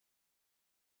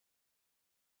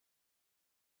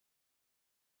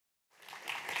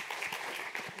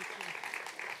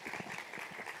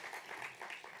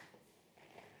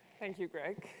Thank you,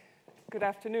 Greg. Good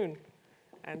afternoon,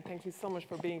 and thank you so much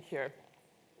for being here.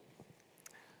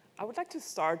 I would like to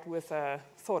start with a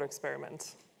thought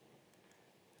experiment.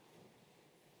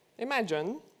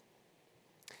 Imagine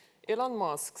Elon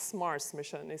Musk's Mars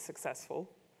mission is successful,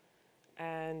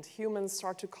 and humans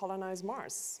start to colonize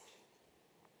Mars.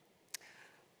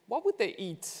 What would they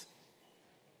eat?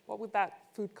 What would that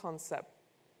food concept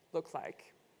look like?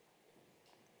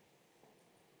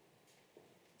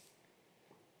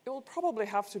 It will probably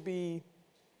have to be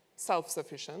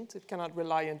self-sufficient. It cannot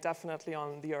rely indefinitely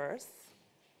on the Earth.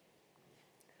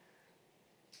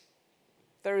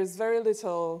 There is very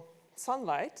little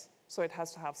sunlight, so it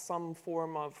has to have some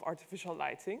form of artificial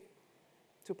lighting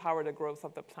to power the growth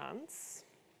of the plants.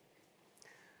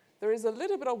 There is a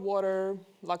little bit of water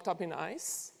locked up in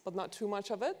ice, but not too much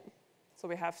of it, so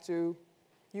we have to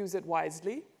use it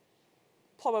wisely,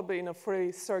 probably in a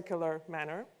very circular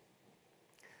manner.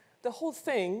 The whole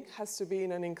thing has to be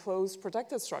in an enclosed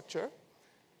protected structure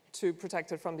to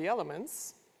protect it from the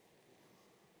elements.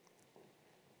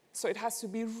 So it has to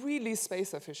be really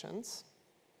space efficient.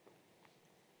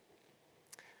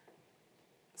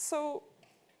 So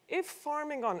if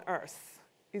farming on Earth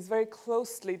is very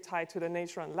closely tied to the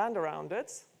nature and land around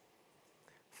it,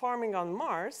 farming on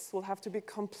Mars will have to be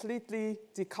completely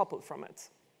decoupled from it.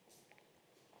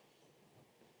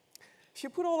 If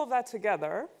you put all of that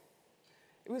together,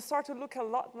 it will start to look a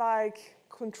lot like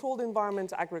controlled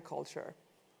environment agriculture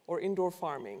or indoor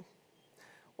farming.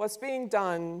 What's being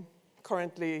done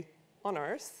currently on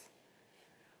Earth,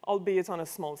 albeit on a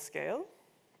small scale,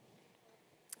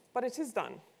 but it is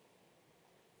done.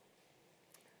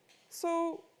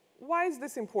 So why is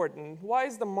this important? Why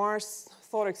is the Mars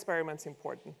thought experiment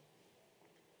important?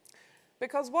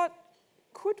 Because what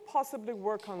could possibly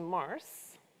work on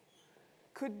Mars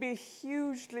could be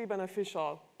hugely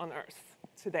beneficial on Earth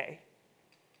today.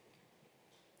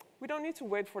 We don't need to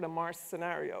wait for the Mars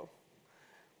scenario.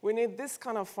 We need this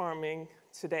kind of farming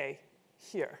today,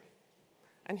 here.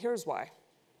 And here's why.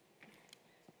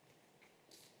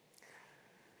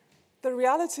 The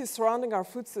realities surrounding our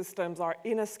food systems are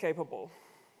inescapable.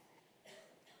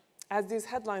 As these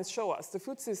headlines show us, the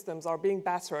food systems are being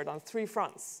battered on 3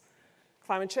 fronts.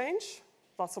 Climate change,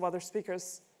 lots of other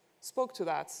speakers spoke to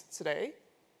that today.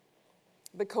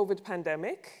 The COVID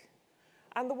pandemic,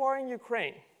 and the war in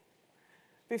Ukraine.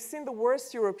 We've seen the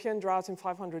worst European drought in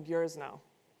 500 years now.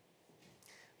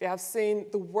 We have seen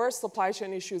the worst supply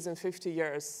chain issues in 50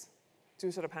 years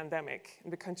due to the pandemic,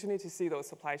 and we continue to see those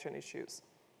supply chain issues.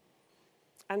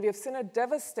 And we have seen a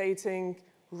devastating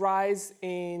rise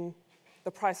in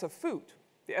the price of food.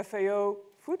 The FAO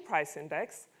Food Price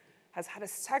Index has had a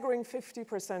staggering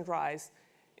 50% rise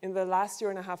in the last year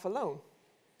and a half alone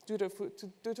due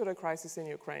to the crisis in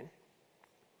Ukraine.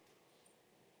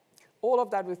 All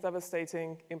of that with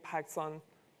devastating impacts on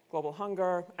global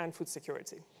hunger and food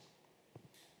security.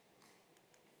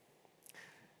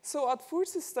 So our food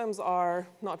systems are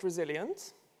not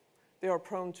resilient. They are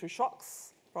prone to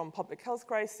shocks from public health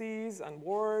crises and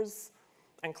wars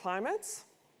and climate.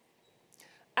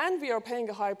 And we are paying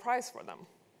a high price for them.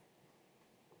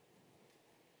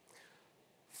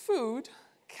 Food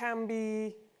can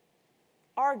be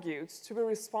argued to be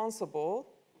responsible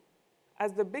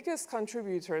as the biggest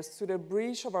contributors to the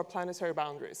breach of our planetary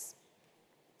boundaries,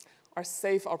 our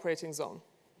safe operating zone.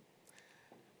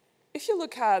 If you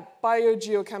look at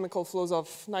biogeochemical flows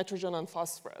of nitrogen and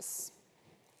phosphorus,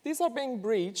 these are being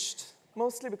breached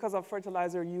mostly because of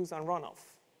fertilizer use and runoff.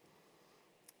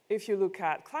 If you look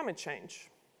at climate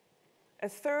change,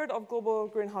 1/3 of global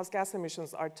greenhouse gas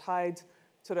emissions are tied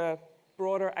to the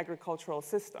broader agricultural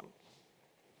system.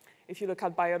 If you look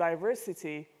at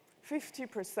biodiversity,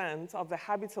 50% of the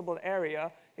habitable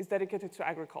area is dedicated to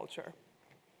agriculture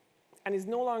and is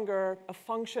no longer a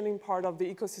functioning part of the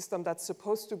ecosystem that's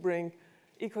supposed to bring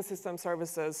ecosystem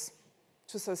services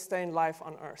to sustain life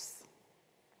on Earth.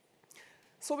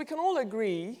 So we can all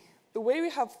agree the way we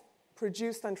have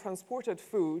produced and transported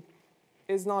food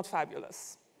is not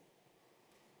fabulous.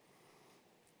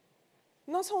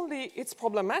 Not only it's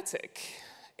problematic,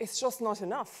 it's just not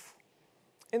enough.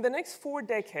 In the next 4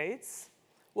 decades,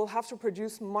 we'll have to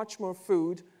produce much more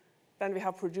food than we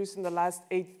have produced in the last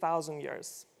 8,000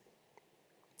 years.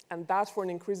 And that for an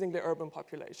increasingly urban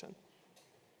population.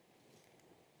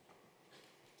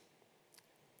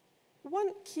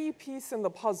 One key piece in the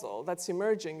puzzle that's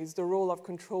emerging is the role of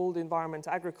controlled environment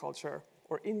agriculture,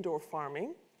 or indoor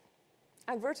farming,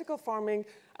 and vertical farming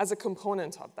as a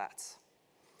component of that.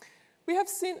 We have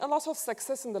seen a lot of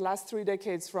success in the last 3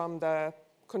 decades from the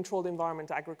controlled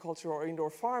environment agriculture or indoor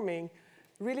farming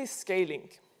really scaling.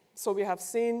 So we have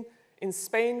seen in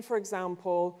Spain, for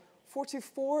example,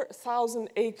 44,000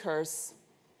 acres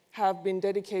have been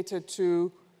dedicated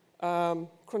to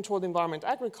controlled environment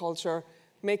agriculture,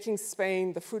 making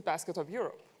Spain the fruit basket of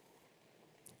Europe.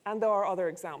 And there are other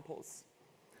examples.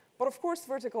 But of course,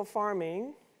 vertical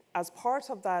farming, as part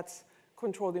of that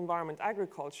controlled environment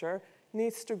agriculture,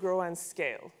 needs to grow and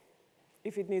scale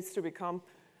if it needs to become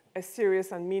a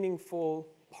serious and meaningful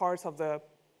part of the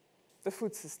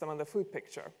food system and the food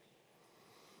picture.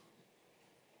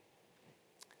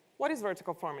 What is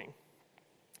vertical farming?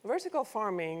 Vertical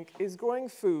farming is growing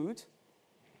food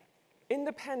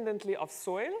independently of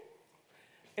soil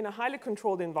in a highly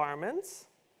controlled environment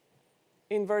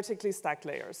in vertically stacked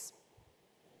layers.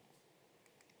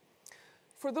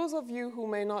 For those of you who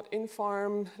may not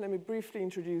Infarm, let me briefly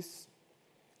introduce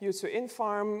you to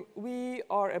Infarm. We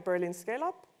are a Berlin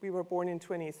scale-up. We were born in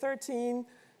 2013.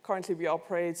 Currently, we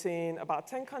operate in about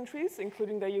 10 countries,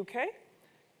 including the UK.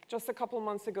 Just a couple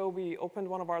months ago, we opened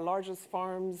one of our largest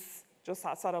farms just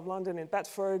outside of London in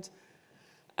Bedford.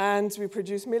 And we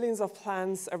produce millions of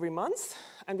plants every month,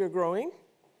 and we're growing.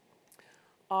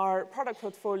 Our product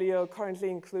portfolio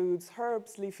currently includes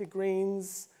herbs, leafy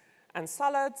greens, and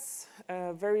salads.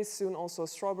 Very soon, also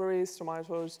strawberries,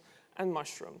 tomatoes, and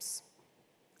mushrooms.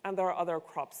 And there are other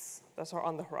crops that are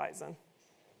on the horizon.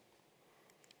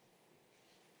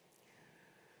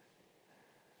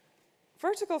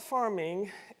 Vertical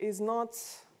farming is not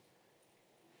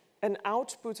an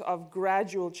output of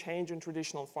gradual change in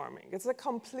traditional farming. It's a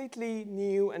completely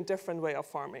new and different way of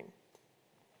farming.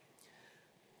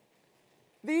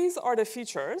 These are the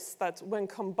features that, when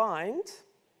combined,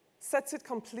 sets it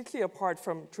completely apart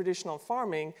from traditional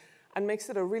farming and makes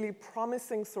it a really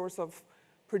promising source of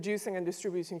producing and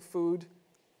distributing food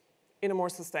in a more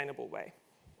sustainable way.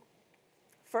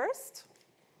 First,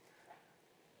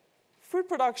 food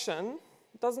production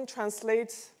doesn't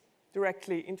translate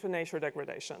directly into nature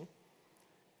degradation.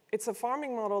 It's a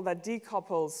farming model that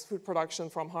decouples food production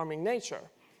from harming nature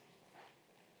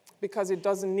because it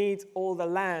doesn't need all the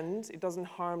land, it doesn't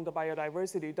harm the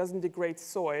biodiversity, it doesn't degrade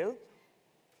soil,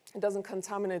 it doesn't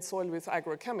contaminate soil with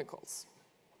agrochemicals.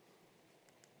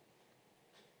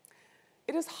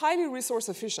 It is highly resource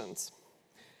efficient.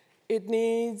 It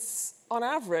needs, on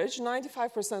average,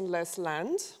 95% less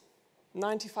land,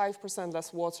 95%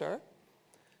 less water,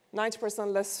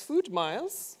 90% less food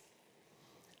miles,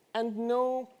 and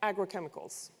no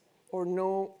agrochemicals, or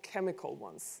no chemical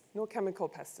ones, no chemical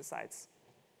pesticides.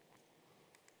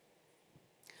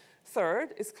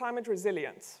 Third is climate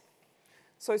resilient.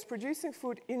 So it's producing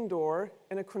food indoor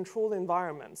in a controlled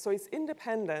environment. So it's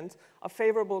independent of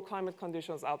favorable climate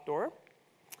conditions outdoor.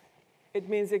 It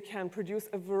means it can produce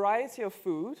a variety of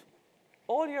food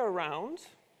all year round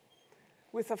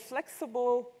with a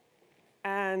flexible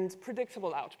and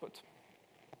predictable output.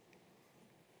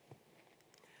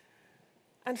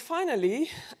 And finally,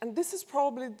 and this is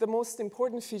probably the most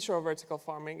important feature of vertical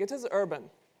farming, it is urban.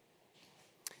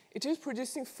 It is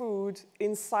producing food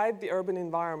inside the urban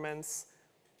environments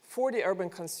for the urban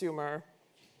consumer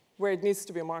where it needs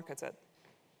to be marketed.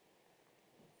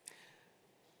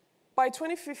 By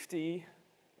 2050,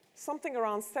 something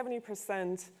around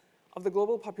 70% of the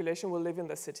global population will live in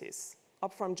the cities,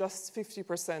 up from just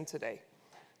 50% today.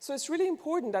 So it's really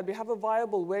important that we have a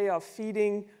viable way of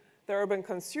feeding the urban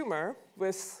consumer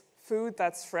with food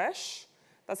that's fresh,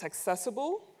 that's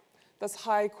accessible, that's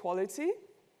high quality.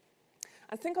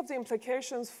 And think of the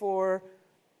implications for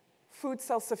food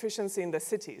self-sufficiency in the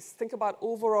cities. Think about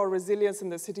overall resilience in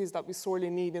the cities that we sorely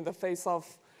need in the face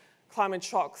of climate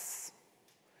shocks,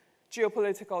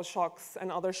 geopolitical shocks,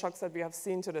 and other shocks that we have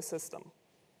seen to the system.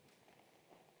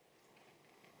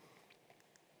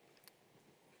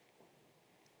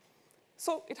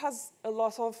 So it has a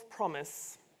lot of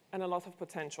promise and a lot of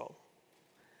potential.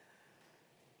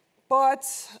 But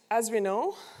as we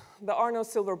know, there are no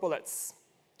silver bullets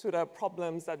to the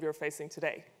problems that we're facing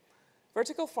today.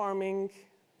 Vertical farming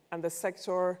and the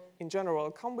sector in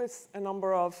general come with a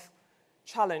number of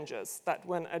challenges that,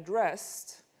 when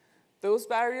addressed, those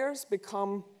barriers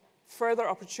become further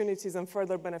opportunities and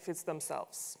further benefits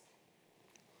themselves.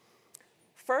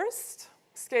 First,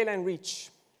 scale and reach.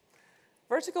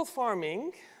 Vertical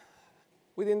farming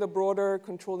within the broader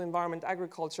controlled environment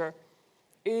agriculture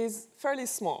is fairly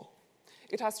small.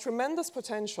 It has tremendous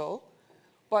potential,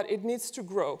 but it needs to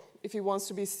grow if it wants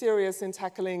to be serious in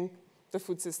tackling the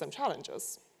food system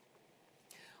challenges.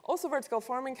 Also, vertical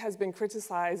farming has been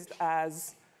criticized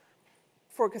as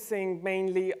focusing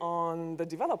mainly on the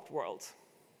developed world.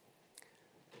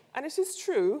 And it is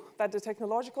true that the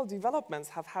technological developments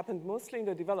have happened mostly in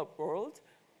the developed world,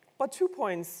 but 2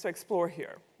 points to explore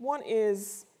here. One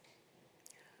is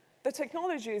The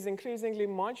technology is increasingly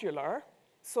modular,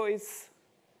 so it's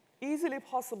easily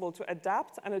possible to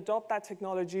adapt and adopt that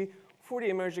technology for the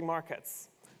emerging markets,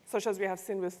 such as we have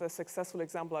seen with the successful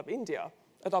example of India,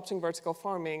 adopting vertical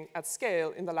farming at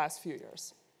scale in the last few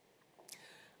years.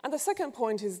 And the second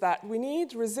point is that we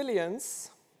need resilience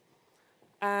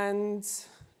and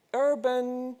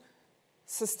urban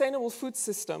sustainable food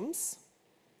systems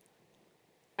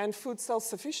and food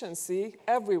self-sufficiency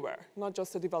everywhere, not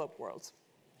just the developed world.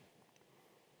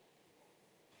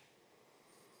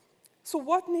 So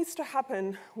what needs to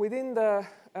happen within the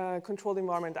controlled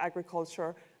environment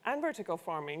agriculture and vertical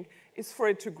farming is for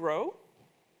it to grow,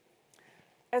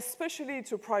 especially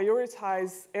to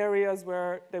prioritize areas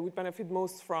where they would benefit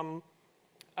most from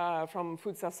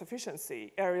food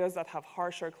self-sufficiency, areas that have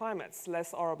harsher climates,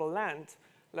 less arable land,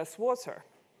 less water,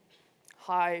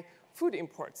 high food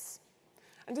imports.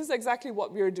 And this is exactly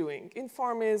what we are doing.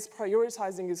 Infarm is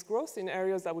prioritizing its growth in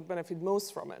areas that would benefit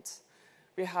most from it.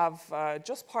 We have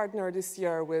just partnered this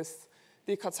year with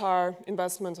the Qatar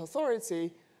Investment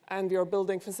Authority, and we are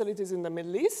building facilities in the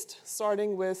Middle East,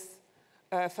 starting with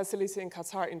a facility in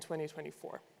Qatar in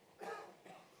 2024.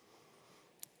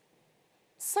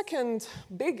 Second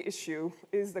big issue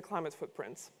is the climate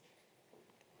footprint.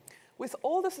 With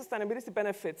all the sustainability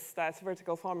benefits that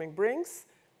vertical farming brings,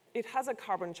 it has a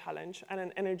carbon challenge and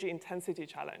an energy intensity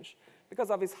challenge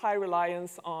because of its high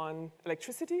reliance on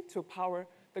electricity to power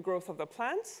the growth of the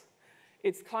plant,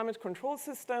 its climate control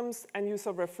systems and use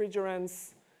of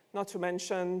refrigerants, not to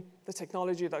mention the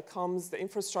technology that comes, the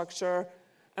infrastructure,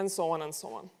 and so on and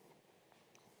so on.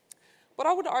 But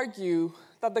I would argue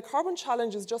that the carbon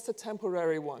challenge is just a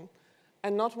temporary one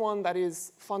and not one that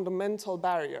is a fundamental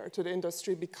barrier to the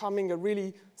industry becoming a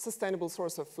really sustainable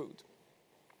source of food.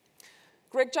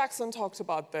 Greg Jackson talked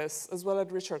about this, as well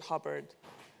as Richard Hubbard.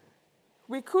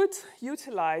 We could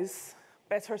utilize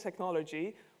better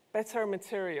technology, better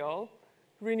material,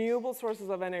 renewable sources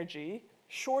of energy,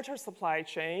 shorter supply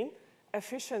chain,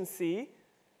 efficiency,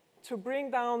 to bring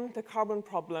down the carbon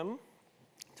problem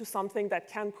to something that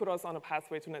can put us on a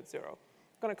pathway to net zero.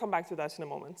 I'm going to come back to that in a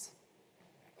moment.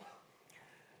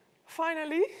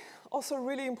 Finally, also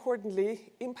really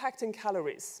importantly, impacting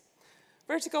calories.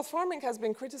 Vertical farming has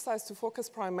been criticized to focus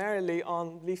primarily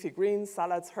on leafy greens,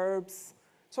 salads, herbs,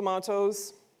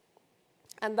 tomatoes,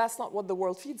 and that's not what the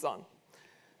world feeds on.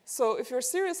 So if you're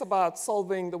serious about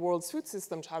solving the world's food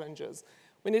system challenges,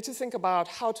 we need to think about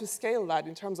how to scale that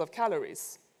in terms of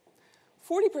calories.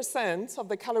 40% of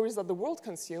the calories that the world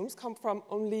consumes come from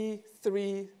only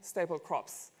 3 staple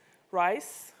crops: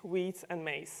 rice, wheat, and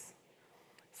maize.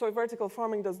 So if vertical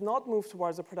farming does not move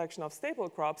towards the production of staple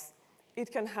crops,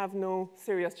 it can have no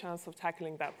serious chance of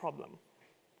tackling that problem.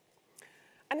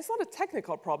 And it's not a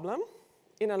technical problem.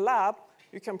 In a lab,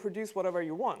 you can produce whatever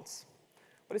you want,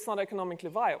 but it's not economically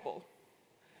viable.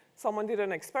 Someone did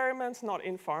an experiment, not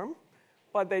Infarm,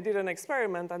 but they did an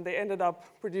experiment and they ended up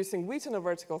producing wheat in a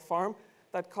vertical farm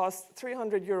that cost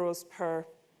 300 euros per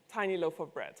tiny loaf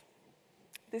of bread.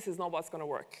 This is not what's going to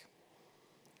work.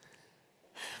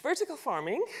 Vertical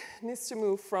farming needs to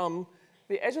move from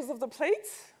the edges of the plate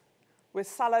with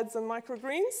salads and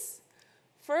microgreens,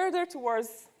 further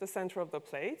towards the center of the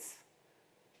plate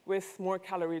with more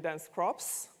calorie-dense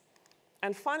crops,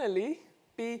 and finally,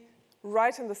 be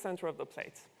right in the center of the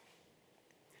plate.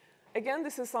 Again,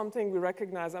 this is something we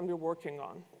recognize and we're working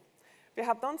on. We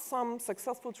have done some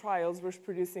successful trials with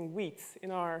producing wheat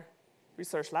in our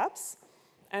research labs,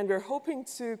 and we're hoping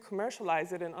to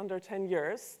commercialize it in under 10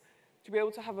 years to be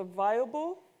able to have a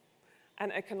viable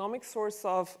and economic source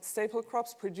of staple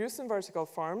crops produced in vertical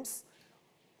farms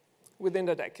within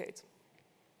the decade.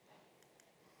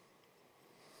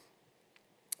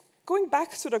 Going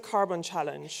back to the carbon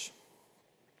challenge,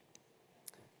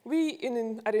 we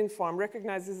at Infarm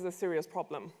recognize this is a serious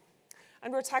problem,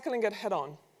 and we're tackling it head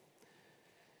on.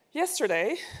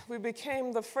 Yesterday, we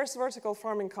became the first vertical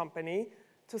farming company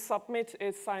to submit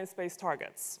its science-based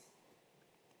targets.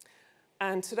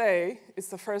 And today, it's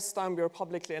the first time we are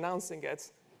publicly announcing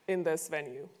it in this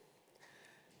venue.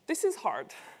 This is hard.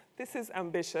 This is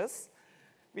ambitious.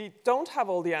 We don't have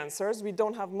all the answers. We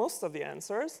don't have most of the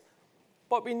answers.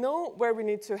 But we know where we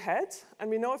need to head. And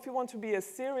we know if we want to be a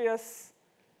serious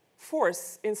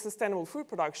force in sustainable food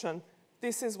production,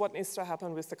 this is what needs to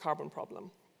happen with the carbon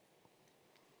problem.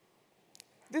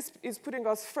 This is putting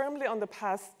us firmly on the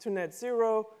path to net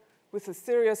zero with a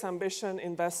serious ambition,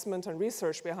 investment, and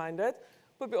research behind it.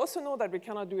 But we also know that we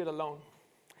cannot do it alone.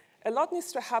 A lot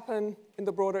needs to happen in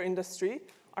the broader industry.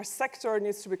 Our sector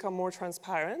needs to become more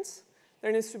transparent.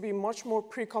 There needs to be much more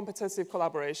pre-competitive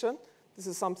collaboration. This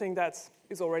is something that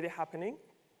is already happening,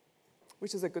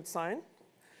 which is a good sign.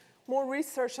 more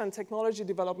research and technology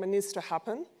development needs to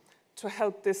happen to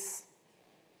help this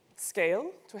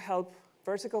scale, to help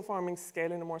vertical farming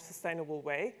scale in a more sustainable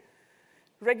way.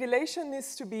 Regulation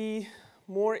needs to be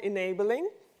more enabling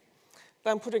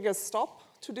than putting a stop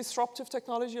to disruptive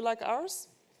technology like ours.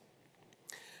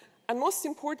 And most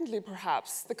importantly,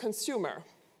 perhaps, the consumer.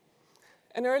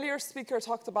 An earlier speaker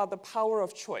talked about the power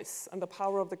of choice and the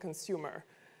power of the consumer.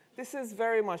 This is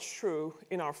very much true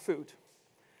in our food.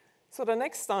 So the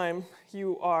next time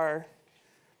you are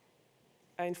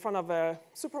in front of a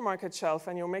supermarket shelf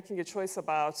and you're making a choice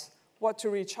about what to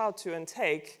reach out to and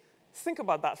take, think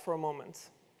about that for a moment.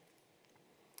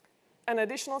 An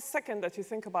additional second that you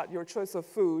think about your choice of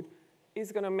food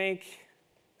is going to make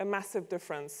a massive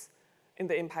difference in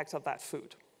the impact of that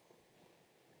food.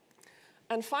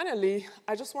 And finally,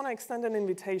 I just want to extend an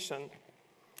invitation.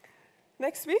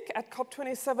 Next week at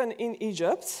COP27 in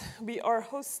Egypt, we are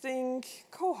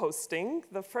co-hosting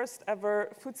the first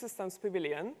ever Food Systems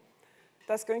Pavilion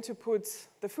that's going to put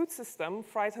the food system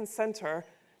front and center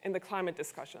in the climate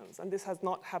discussions. And this has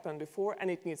not happened before, and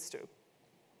it needs to.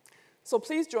 So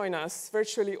please join us,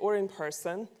 virtually or in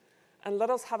person, and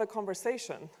let us have a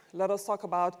conversation. Let us talk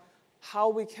about how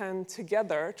we can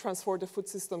together transform the food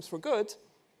systems for good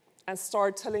and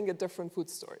start telling a different food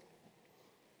story.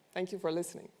 Thank you for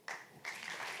listening.